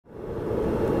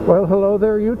Well, hello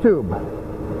there, YouTube.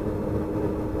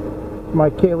 My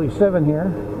Kaylee 7 here.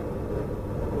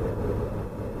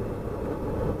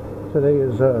 Today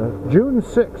is June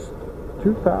 6th,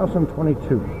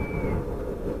 2022.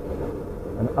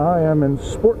 And I am in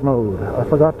sport mode. I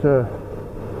forgot to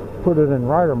put it in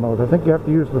rider mode. I think you have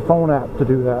to use the phone app to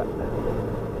do that.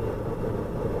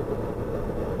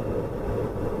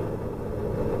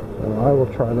 So I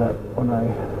will try that when I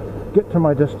get to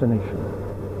my destination.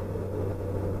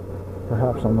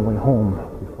 Perhaps on the way home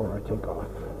before I take off.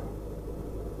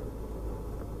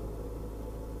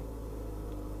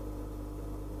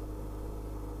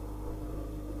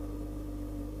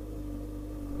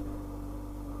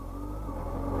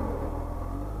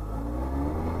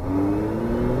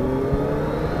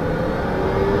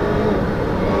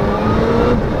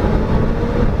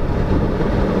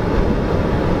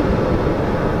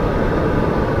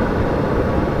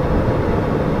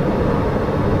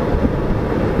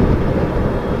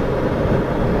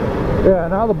 Yeah,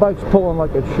 now the bike's pulling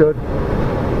like it should.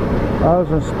 I was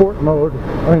in sport mode.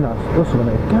 I mean, listen to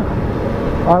me.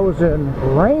 God. I was in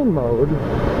rain mode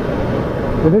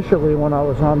initially when I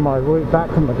was on my way back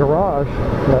from the garage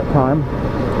that time.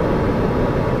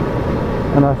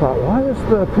 And I thought, why is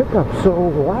the pickup so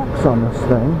lax on this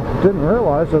thing? Didn't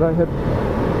realize that I had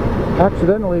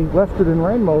accidentally left it in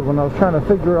rain mode when I was trying to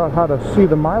figure out how to see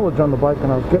the mileage on the bike,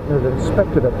 and I was getting it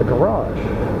inspected at the garage.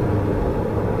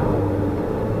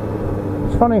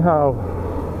 It's funny how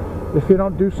if you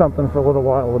don't do something for a little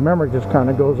while, the memory just kind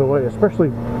of goes away, especially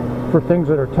for things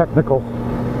that are technical.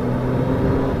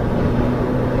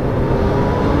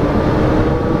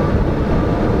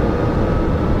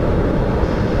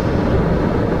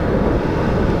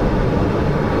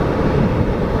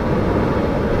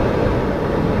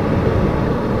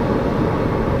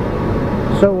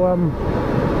 So,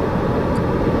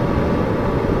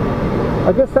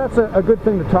 I guess that's a good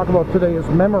thing to talk about today is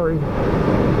memory.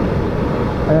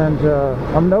 And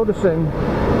I'm noticing,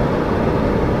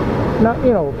 not,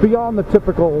 you know, beyond the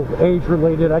typical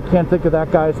age-related, I can't think of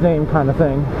that guy's name kind of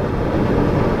thing.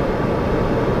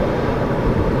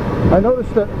 I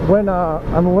noticed that when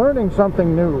I'm learning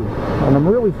something new, and I'm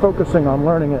really focusing on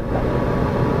learning it,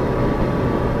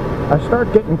 I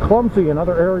start getting clumsy in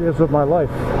other areas of my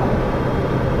life.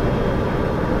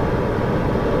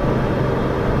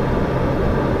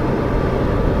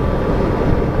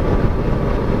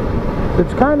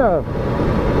 It's kind of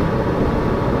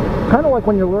like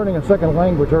when you're learning a second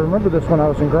language. I remember this when I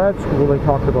was in grad school, they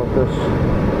talked about this.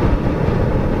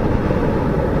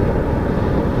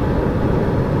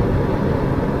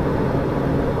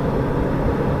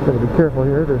 Gotta be careful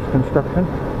here, there's construction.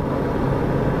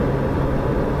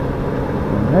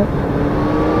 Alright.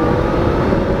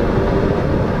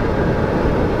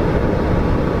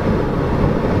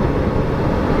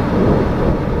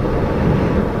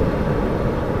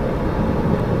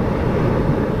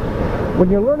 When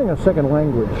you're learning a second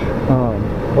language,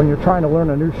 when you're trying to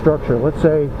learn a new structure, let's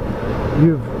say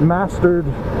you've mastered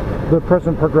the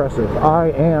present progressive. I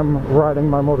am riding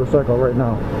my motorcycle right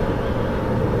now.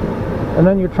 And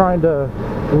then you're trying to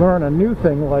learn a new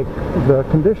thing like the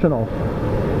conditional.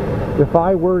 If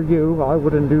I were you, I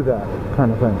wouldn't do that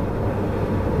kind of thing.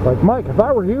 Like, Mike, if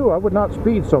I were you, I would not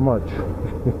speed so much.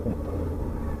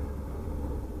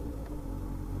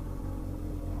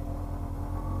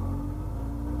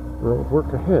 Road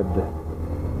work ahead.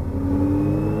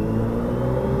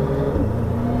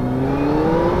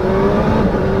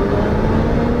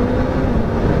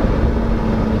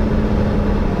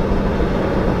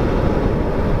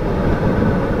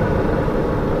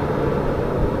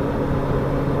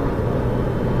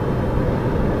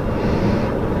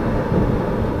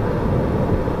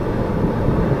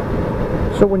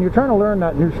 So when you're trying to learn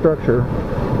that new structure,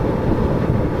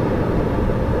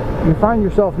 you find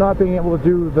yourself not being able to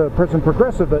do the present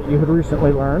progressive that you had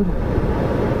recently learned.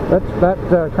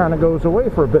 That kind of goes away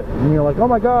for a bit, and you're like, oh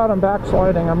my god, I'm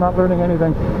backsliding, I'm not learning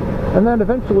anything. And then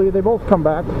eventually they both come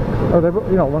back, or they,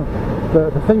 you know,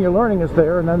 the thing you're learning is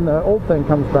there, and then the old thing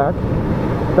comes back.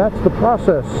 That's the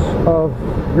process of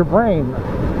your brain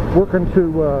working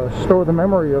to store the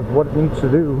memory of what it needs to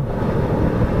do.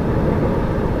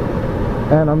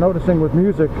 And I'm noticing with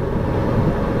music,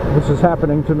 this is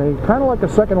happening to me, kind of like a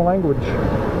second language.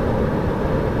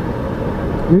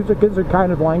 Music is a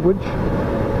kind of language,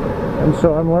 and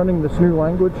so I'm learning this new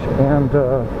language, and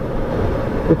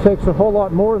it takes a whole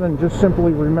lot more than just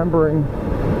simply remembering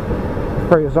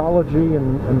phraseology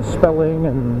and spelling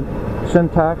and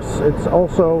syntax. It's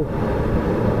also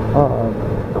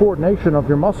coordination of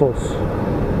your muscles.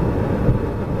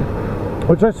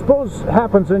 Which I suppose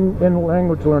happens in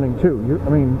language learning too. I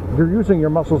mean, you're using your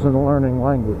muscles in learning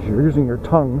language. You're using your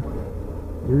tongue.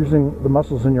 You're using the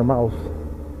muscles in your mouth.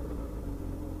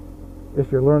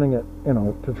 If you're learning it, you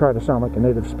know, to try to sound like a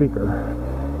native speaker.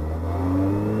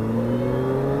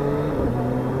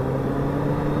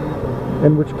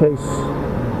 In which case,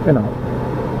 you know,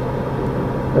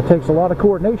 it takes a lot of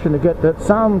coordination to get that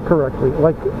sound correctly.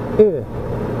 Like,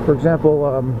 for example,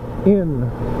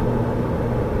 in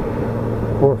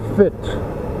or fit.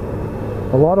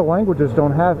 A lot of languages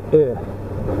don't have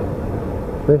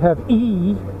They have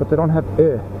E, but they don't have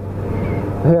They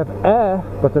have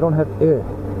but they don't have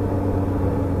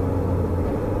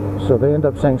So they end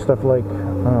up saying stuff like,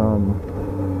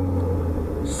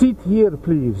 sit here,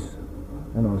 please.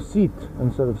 You know, seat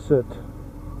instead of sit.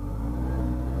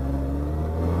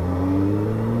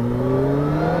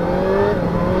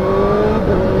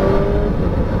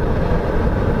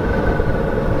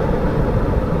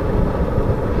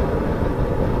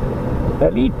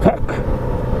 Elite Tech.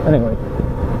 Anyway,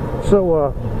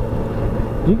 so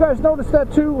do you guys notice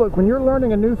that too? Like when you're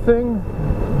learning a new thing,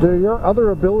 do your other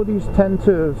abilities tend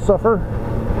to suffer?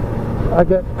 I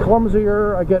get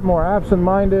clumsier, I get more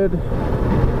absent-minded.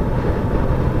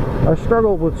 I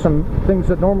struggle with some things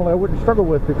that normally I wouldn't struggle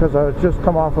with because I had just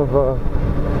come off of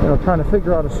you know, trying to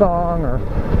figure out a song or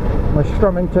my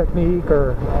strumming technique,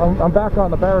 or I'm back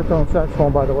on the baritone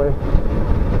saxophone, by the way.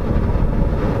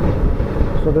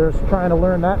 So there's trying to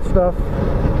learn that stuff.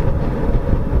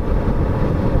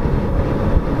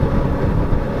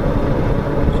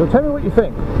 So tell me what you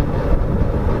think.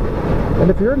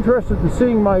 And if you're interested in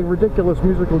seeing my ridiculous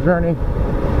musical journey,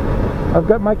 I've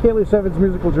got my Kaylee Sevens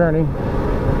musical journey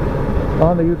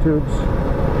on the YouTubes.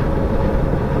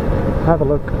 Have a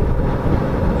look.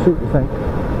 See what you think.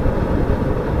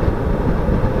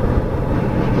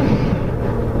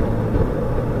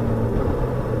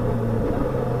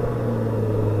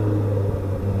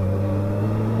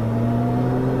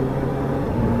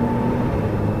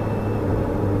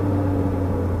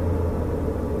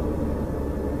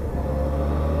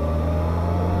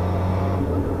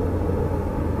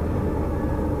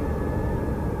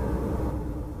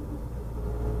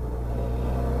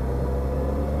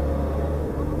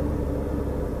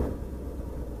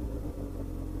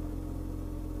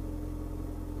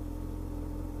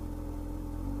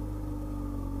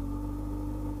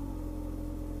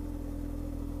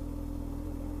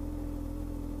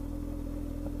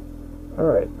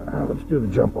 Alright, let's do the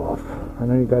jump off. I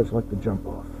know you guys like the jump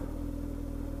off.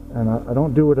 And I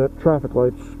don't do it at traffic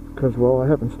lights because, well, I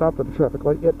haven't stopped at a traffic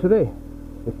light yet today.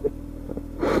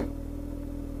 I'm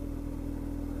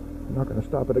not going to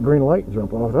stop at a green light and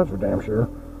jump off, that's for damn sure.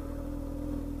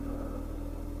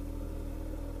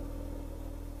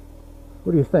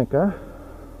 What do you think, huh?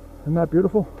 Isn't that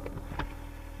beautiful?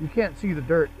 You can't see the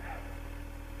dirt.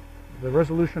 The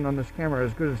resolution on this camera,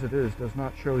 as good as it is, does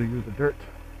not show you the dirt.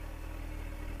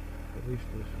 At least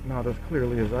not as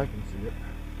clearly as I can see it.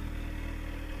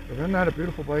 But isn't that a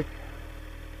beautiful bike?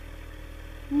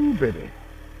 Ooh, baby.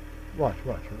 Watch.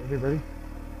 Ready? Can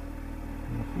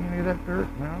you see any of that dirt?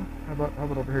 No? How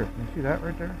about over here? Can you see that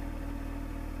right there?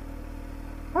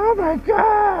 Oh my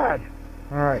God!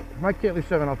 Alright, my Kaylee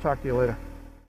 7, I'll talk to you later.